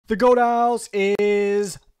The Goat House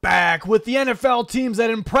is back with the NFL teams that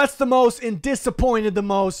impressed the most and disappointed the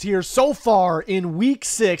most here so far in Week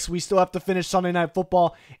 6. We still have to finish Sunday Night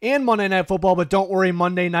Football and Monday Night Football, but don't worry,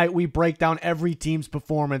 Monday night we break down every team's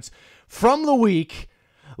performance from the week.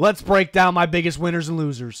 Let's break down my biggest winners and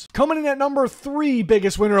losers. Coming in at number 3,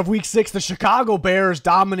 biggest winner of Week 6, the Chicago Bears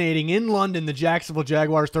dominating in London the Jacksonville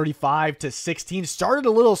Jaguars 35-16. Started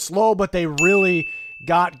a little slow, but they really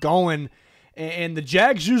got going. And the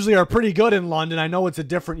Jags usually are pretty good in London. I know it's a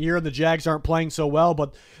different year and the Jags aren't playing so well,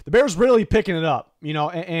 but the Bears really picking it up,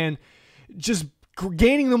 and just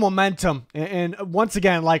gaining the momentum. And once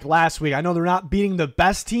again, like last week, I know they're not beating the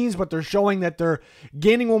best teams, but they're showing that they're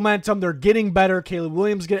gaining momentum. They're getting better. Caleb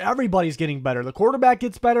Williams, everybody's getting better. The quarterback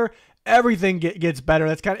gets better. Everything gets better.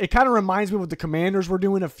 It kind of reminds me of what the Commanders were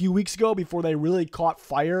doing a few weeks ago before they really caught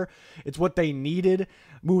fire. It's what they needed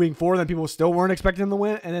moving forward. Then people still weren't expecting them to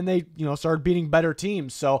win, and then they started beating better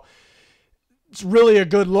teams. So it's really a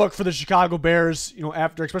good look for the Chicago Bears.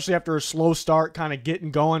 Especially after a slow start, kind of getting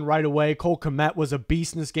going right away. Cole Kmet was a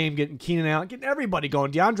beast in this game, getting Keenan Allen, getting everybody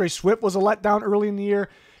going. DeAndre Swift was a letdown early in the year.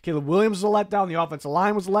 Caleb Williams was a letdown. The offensive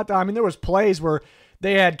line was a letdown. I mean, there was plays where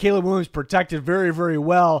they had Caleb Williams protected very, very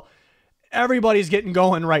well. Everybody's getting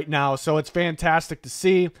going right now, so it's fantastic to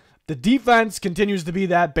see. The defense continues to be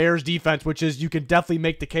that Bears defense, which is, you can definitely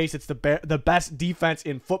make the case it's the best defense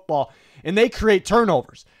in football, and they create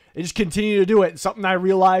turnovers. They just continue to do it. It's something I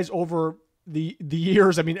realized over the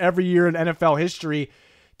years. I mean, every year in NFL history,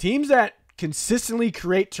 teams that consistently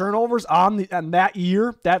create turnovers on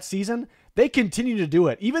that season, they continue to do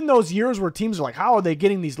it. Even those years where teams are like, how are they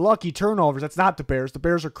getting these lucky turnovers? That's not the Bears. The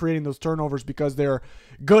Bears are creating those turnovers because they're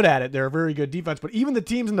good at it. They're a very good defense. But even the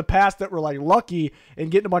teams in the past that were like lucky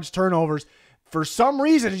and getting a bunch of turnovers, for some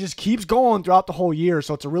reason, it just keeps going throughout the whole year.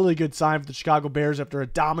 So it's a really good sign for the Chicago Bears after a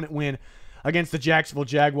dominant win against the Jacksonville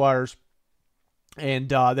Jaguars. And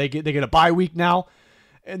they get a bye week now.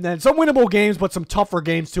 And then some winnable games, but some tougher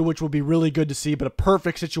games too, which will be really good to see. But a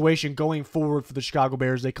perfect situation going forward for the Chicago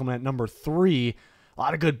Bears. They come in at number 3. A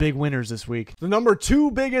lot of good big winners this week. The number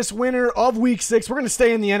 2 biggest winner of Week 6, we're going to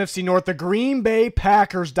stay in the NFC North. The Green Bay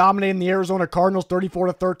Packers dominating the Arizona Cardinals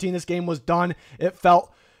 34-13. This game was done. It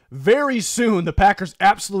felt very soon. The Packers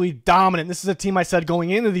absolutely dominant. This is a team I said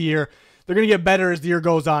going into the year, they're going to get better as the year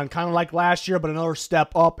goes on, kind of like last year, but another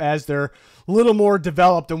step up as they're a little more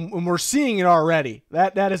developed, and we're seeing it already.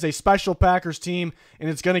 That is a special Packers team, and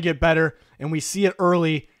it's going to get better, and we see it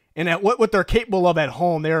early. And at what they're capable of at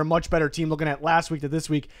home, they're a much better team. Looking at last week to this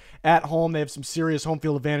week at home, they have some serious home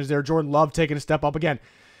field advantage there. Jordan Love taking a step up again.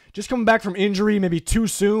 Just coming back from injury, maybe too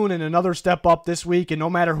soon, and another step up this week. And no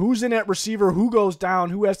matter who's in at receiver, who goes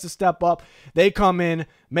down, who has to step up, they come in,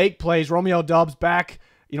 make plays. Romeo Doubs back,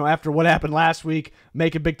 after what happened last week,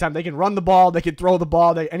 make it big time. They can run the ball, they can throw the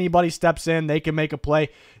ball. Anybody steps in, they can make a play.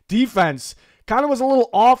 Defense kind of was a little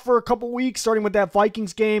off for a couple weeks, starting with that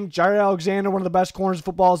Vikings game. Jair Alexander, one of the best corners of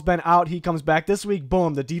football, has been out. He comes back this week.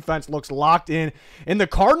 Boom, the defense looks locked in. And the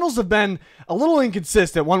Cardinals have been a little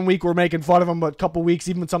inconsistent. One week we're making fun of them, but a couple weeks,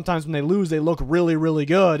 even sometimes when they lose, they look really, really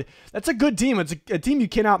good. That's a good team. It's a team you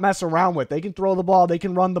cannot mess around with. They can throw the ball. They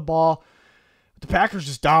can run the ball. The Packers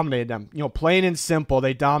just dominated them. Plain and simple,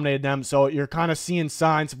 they dominated them. So you're kind of seeing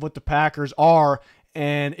signs of what the Packers are,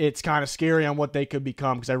 and it's kind of scary on what they could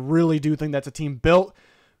become, because I really do think that's a team built,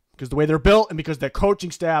 because the way they're built and because their coaching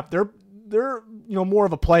staff, they're more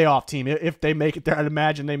of a playoff team. If they make it there, I'd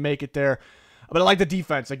imagine they make it there. But I like the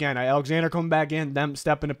defense. Again, Alexander coming back in, them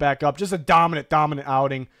stepping it back up. Just a dominant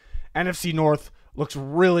outing. NFC North looks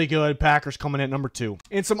really good. Packers coming in at number 2.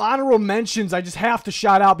 And some honorable mentions I just have to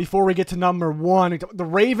shout out before we get to number 1. The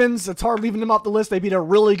Ravens, it's hard leaving them off the list. They beat a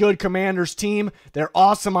really good Commanders team. They're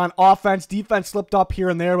awesome on offense. Defense slipped up here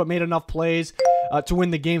and there, but made enough plays to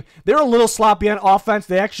win the game. They're a little sloppy on offense.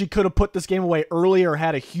 They actually could have put this game away earlier,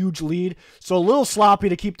 had a huge lead. So a little sloppy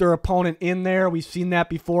to keep their opponent in there. We've seen that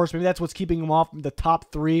before, so maybe that's what's keeping them off the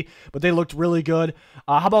top 3. But they looked really good.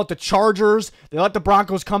 How about the Chargers? They let the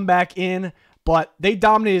Broncos come back in, but they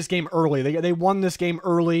dominated this game early. They won this game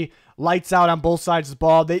early. Lights out on both sides of the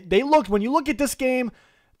ball. They looked, when you look at this game,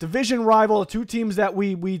 division rival, two teams that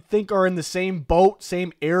we think are in the same boat,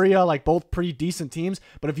 same area, like both pretty decent teams.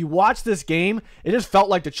 But if you watch this game, it just felt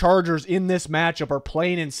like the Chargers in this matchup are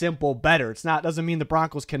plain and simple better. Doesn't mean the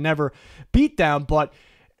Broncos can never beat them, but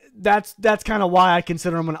that's kind of why I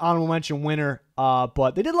consider them an honorable mention winner.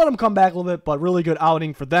 But they did let them come back a little bit, but really good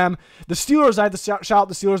outing for them. The Steelers, I have to shout out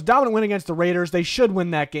the Steelers. Dominant win against the Raiders. They should win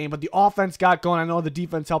that game, but the offense got going. I know the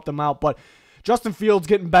defense helped them out, but Justin Fields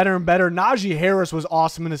getting better and better. Najee Harris was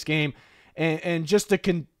awesome in this game. and just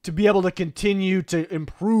to be able to continue to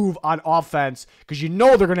improve on offense, because you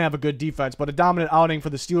know they're going to have a good defense. But a dominant outing for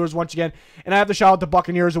the Steelers once again. And I have to shout out the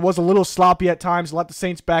Buccaneers. It was a little sloppy at times, let the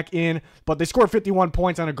Saints back in, but they scored 51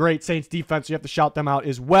 points on a great Saints defense, so you have to shout them out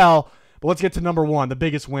as well. But let's get to number one, the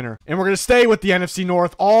biggest winner. And we're going to stay with the NFC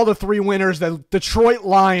North. All the three winners, the Detroit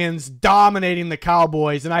Lions dominating the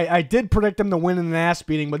Cowboys. And I did predict them to win in an ass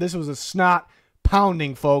beating, but this was a snot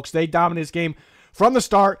pounding, folks. They dominated this game from the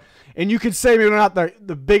start. And you could say maybe not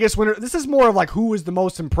the biggest winner. This is more of like who was the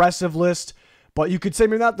most impressive list. But you could say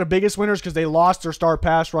maybe not the biggest winners because they lost their star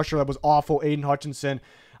pass rusher. That was awful, Aiden Hutchinson.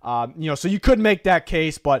 So you could make that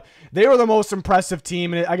case, but they were the most impressive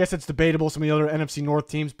team, and I guess it's debatable some of the other NFC North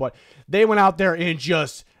teams, but they went out there and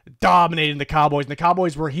just dominated the Cowboys, and the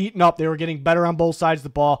Cowboys were heating up. They were getting better on both sides of the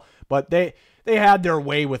ball, but they had their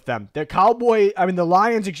way with them. The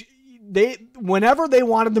Lions, whenever they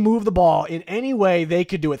wanted to move the ball in any way, they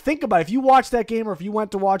could do it. Think about it. If you watched that game, or if you went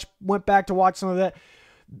back to watch some of that,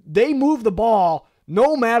 they moved the ball.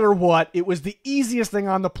 No matter what, it was the easiest thing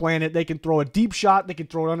on the planet. They can throw a deep shot. They can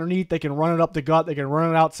throw it underneath. They can run it up the gut. They can run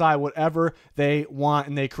it outside, whatever they want.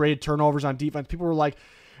 And they created turnovers on defense. People were like,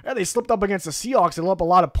 they slipped up against the Seahawks. They let up a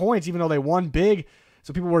lot of points, even though they won big.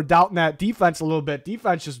 So people were doubting that defense a little bit.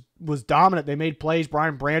 Defense just was dominant. They made plays.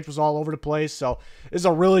 Brian Branch was all over the place. So it's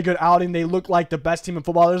a really good outing. They look like the best team in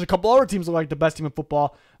football. There's a couple other teams that look like the best team in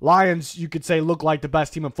football. Lions, you could say, look like the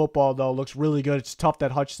best team in football, though. Looks really good. It's tough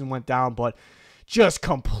that Hutchinson went down, but just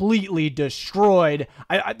completely destroyed.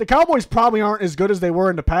 The Cowboys probably aren't as good as they were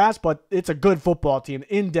in the past, but it's a good football team.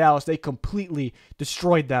 In Dallas, they completely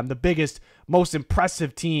destroyed them. The biggest, most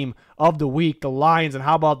impressive team of the week, the Lions, and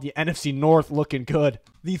how about the NFC North looking good?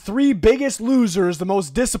 The three biggest losers, the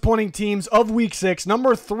most disappointing teams of Week 6.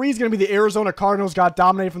 Number 3 is going to be the Arizona Cardinals. Got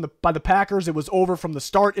dominated by the Packers. It was over from the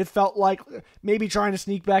start. It felt like maybe trying to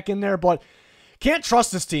sneak back in there, but can't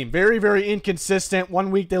trust this team. Very, very inconsistent. One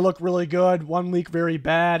week they look really good. One week very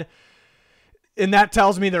bad. And that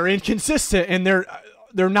tells me they're inconsistent, and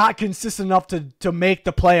they're not consistent enough to make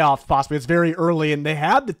the playoffs possibly. It's very early, and they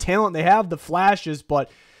have the talent. They have the flashes, but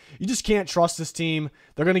you just can't trust this team.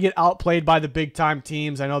 They're going to get outplayed by the big-time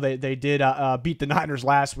teams. I know they did beat the Niners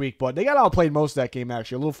last week, but they got outplayed most of that game,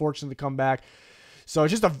 actually. A little fortunate to come back. So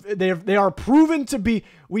it's just they are proven to be.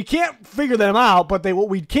 We can't figure them out, but what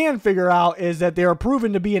we can figure out is that they are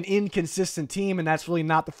proven to be an inconsistent team, and that's really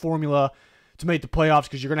not the formula to make the playoffs,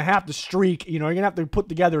 because you're going to have to streak. You're going to have to put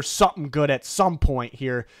together something good at some point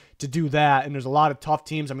here to do that. And there's a lot of tough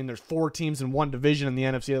teams. I mean, there's 4 teams in one division in the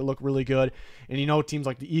NFC that look really good, and teams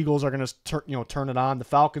like the Eagles are going to turn it on. The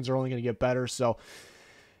Falcons are only going to get better. So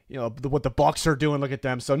what the Bucs are doing, look at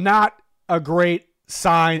them. So not a great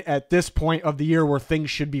sign at this point of the year where things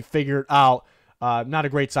should be figured out. Not a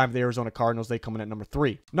great sign for the Arizona Cardinals. They come in at number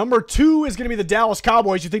 3. Number 2 is going to be the Dallas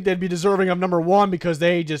Cowboys. You think they'd be deserving of number 1 because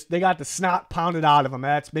they got the snot pounded out of them.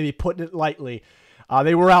 That's maybe putting it lightly.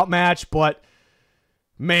 They were outmatched, but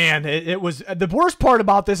man, it was the worst part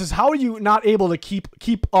about this is how are you not able to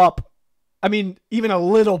keep up? I mean, even a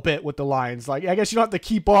little bit with the Lions. Like, I guess you don't have to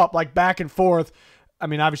keep up like back and forth. I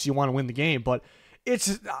mean, obviously you want to win the game, but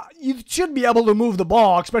you should be able to move the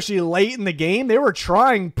ball, especially late in the game. They were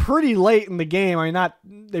trying pretty late in the game. I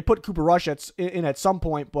mean, they put Cooper Rush in at some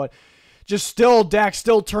point, but Dak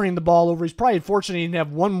still turning the ball over. He's probably fortunate he didn't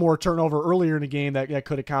have one more turnover earlier in the game that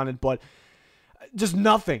could have counted, but just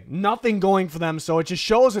nothing going for them. So it just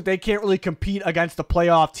shows that they can't really compete against the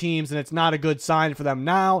playoff teams, and it's not a good sign for them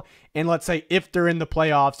now. And let's say if they're in the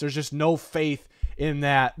playoffs, there's just no faith in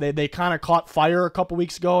that. They kind of caught fire a couple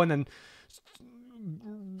weeks ago, and then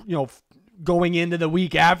going into the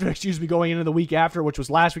week after, which was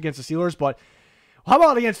last week against the Steelers. But how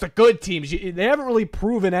about against the good teams? They haven't really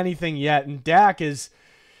proven anything yet, and Dak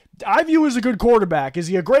I view as a good quarterback. Is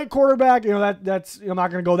he a great quarterback? That's I'm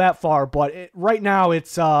not going to go that far, but right now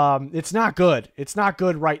it's not good. It's not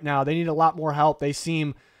good right now. They need a lot more help. They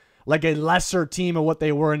seem like a lesser team of what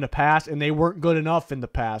they were in the past, and they weren't good enough in the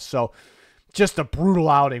past. So just a brutal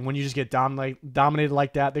outing when you just get dominated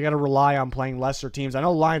like that. They got to rely on playing lesser teams. I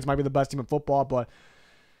know Lions might be the best team in football, but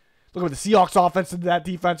look at the Seahawks offense did that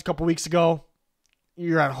defense a couple weeks ago.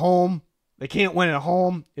 You're at home. They can't win at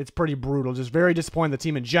home. It's pretty brutal. Just very disappointing the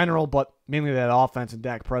team in general, but mainly that offense and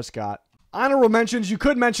Dak Prescott. Honorable mentions, you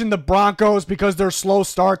could mention the Broncos because their slow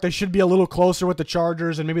start. They should be a little closer with the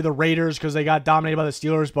Chargers, and maybe the Raiders because they got dominated by the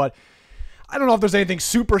Steelers, but I don't know if there's anything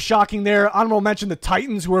super shocking there. Honorable mention the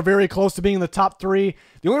Titans, who are very close to being in the top 3.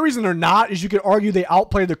 The only reason they're not is you could argue they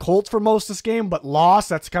outplayed the Colts for most of this game, but lost.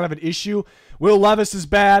 That's kind of an issue. Will Levis is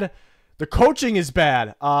bad. The coaching is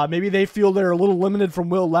bad. Maybe they feel they're a little limited from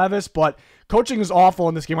Will Levis, but Coaching is awful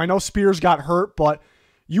in this game. I know Spears got hurt, but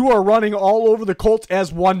you are running all over the Colts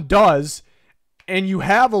as one does, and you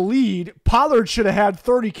have a lead. Pollard should have had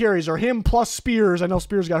 30 carries, or him plus Spears. I know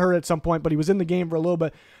Spears got hurt at some point, but he was in the game for a little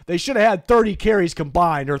bit. They should have had 30 carries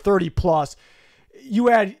combined, or 30 plus.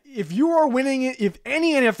 If you are winning it, if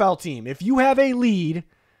any NFL team, if you have a lead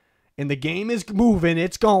and the game is moving,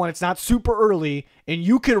 it's going, it's not super early, and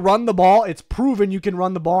you can run the ball, it's proven you can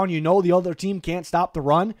run the ball, and you know the other team can't stop the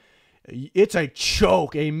run, it's a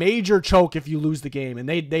choke, a major choke if you lose the game, and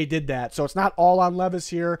they did that. So it's not all on Levis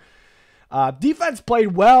here. Defense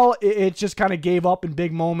played well. It just kind of gave up in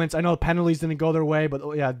big moments. I know the penalties didn't go their way, but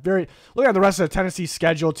yeah, look at the rest of the Tennessee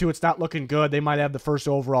schedule too. It's not looking good. They might have the first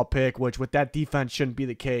overall pick, which with that defense shouldn't be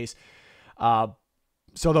the case. So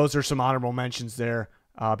those are some honorable mentions there.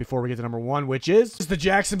 Before we get to number one, which is the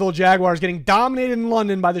Jacksonville Jaguars getting dominated in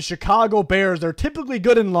London by the Chicago Bears. They're typically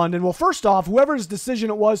good in London. Well, first off, whoever's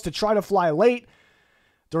decision it was to try to fly late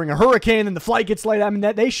during a hurricane and the flight gets late, I mean,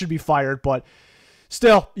 they should be fired. But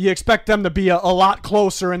still, you expect them to be a lot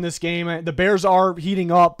closer in this game. The Bears are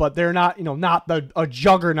heating up, but they're not, not a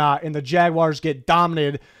juggernaut, and the Jaguars get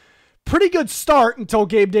dominated. Pretty good start until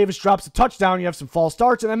Gabe Davis drops a touchdown. You have some false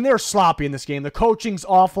starts, and then they're sloppy in this game. The coaching's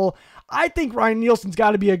awful. I think Ryan Nielsen's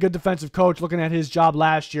got to be a good defensive coach looking at his job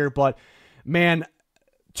last year, but man,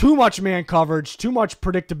 too much man coverage, too much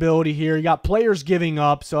predictability here. You got players giving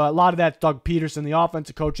up, so a lot of that's Doug Peterson. The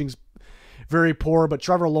offensive coaching's very poor, but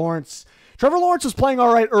Trevor Lawrence was playing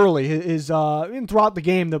all right early. Throughout the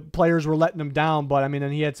game, the players were letting him down, but I mean,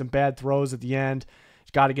 and he had some bad throws at the end.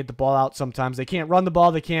 He's got to get the ball out sometimes. They can't run the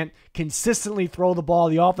ball. They can't consistently throw the ball.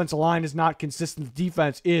 The offensive line is not consistent. The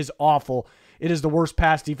defense is awful. It is the worst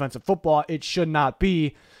pass defense of football. It should not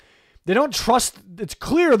be. They don't trust. It's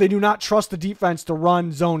clear they do not trust the defense to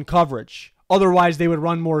run zone coverage. Otherwise, they would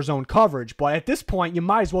run more zone coverage. But at this point, you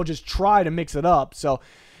might as well just try to mix it up. So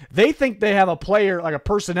they think they have a player, like a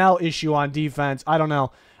personnel issue on defense. I don't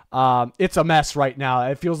know. It's a mess right now.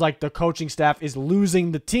 It feels like the coaching staff is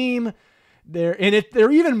losing the team. They're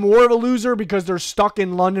even more of a loser because they're stuck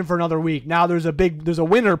in London for another week. Now there's a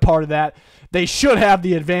winner part of that. They should have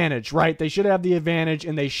the advantage, right? They should have the advantage,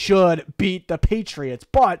 and they should beat the Patriots.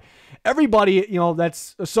 But everybody,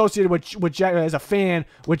 that's associated with as a fan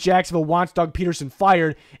with Jacksonville wants Doug Peterson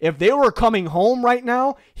fired. If they were coming home right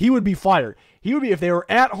now, he would be fired. He would be, if they were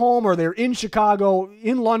at home or they're in Chicago,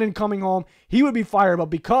 in London coming home, he would be fired. But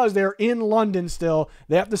because they're in London still,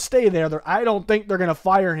 they have to stay there. I don't think they're going to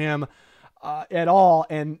fire him at all,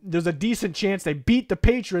 and there's a decent chance they beat the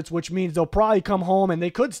Patriots, which means they'll probably come home and they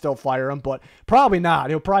could still fire him, but probably not.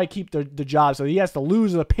 He'll probably keep the job, so he has to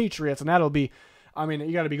lose to the Patriots, and that'll be, I mean,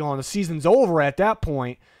 you got to be going, the season's over at that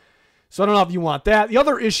point, so I don't know if you want that. The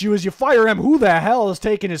other issue is you fire him, who the hell is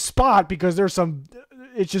taking his spot, because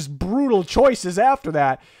it's just brutal choices after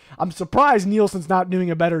that. I'm surprised Nielsen's not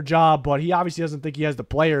doing a better job, but he obviously doesn't think he has the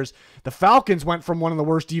players. The Falcons went from one of the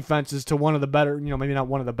worst defenses to one of the better, maybe not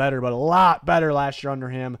one of the better, but a lot better last year under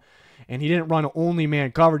him. And he didn't run only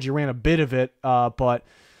man coverage. He ran a bit of it, but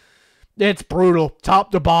it's brutal.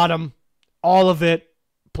 Top to bottom, all of it.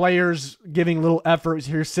 Players giving little effort.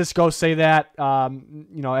 Hear Cisco say that,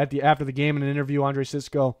 after the game in an interview, Andre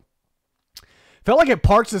Cisco. Felt like at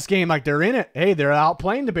parts of this game, like they're in it. Hey, they're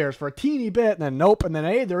outplaying the Bears for a teeny bit, and then nope, and then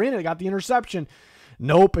hey, they're in it. They got the interception.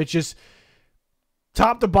 Nope, it's just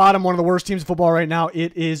top to bottom, one of the worst teams in football right now.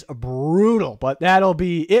 It is brutal, but that'll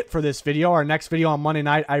be it for this video. Our next video on Monday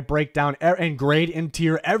night, I break down and grade and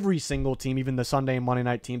tier every single team, even the Sunday and Monday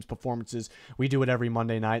night teams' performances. We do it every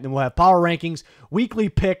Monday night. Then we'll have power rankings, weekly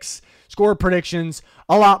picks, score predictions,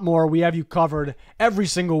 a lot more. We have you covered every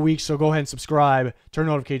single week, so go ahead and subscribe, turn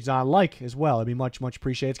notifications on, like as well. It'd be much, much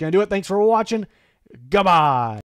appreciated. It's going to do it. Thanks for watching. Goodbye.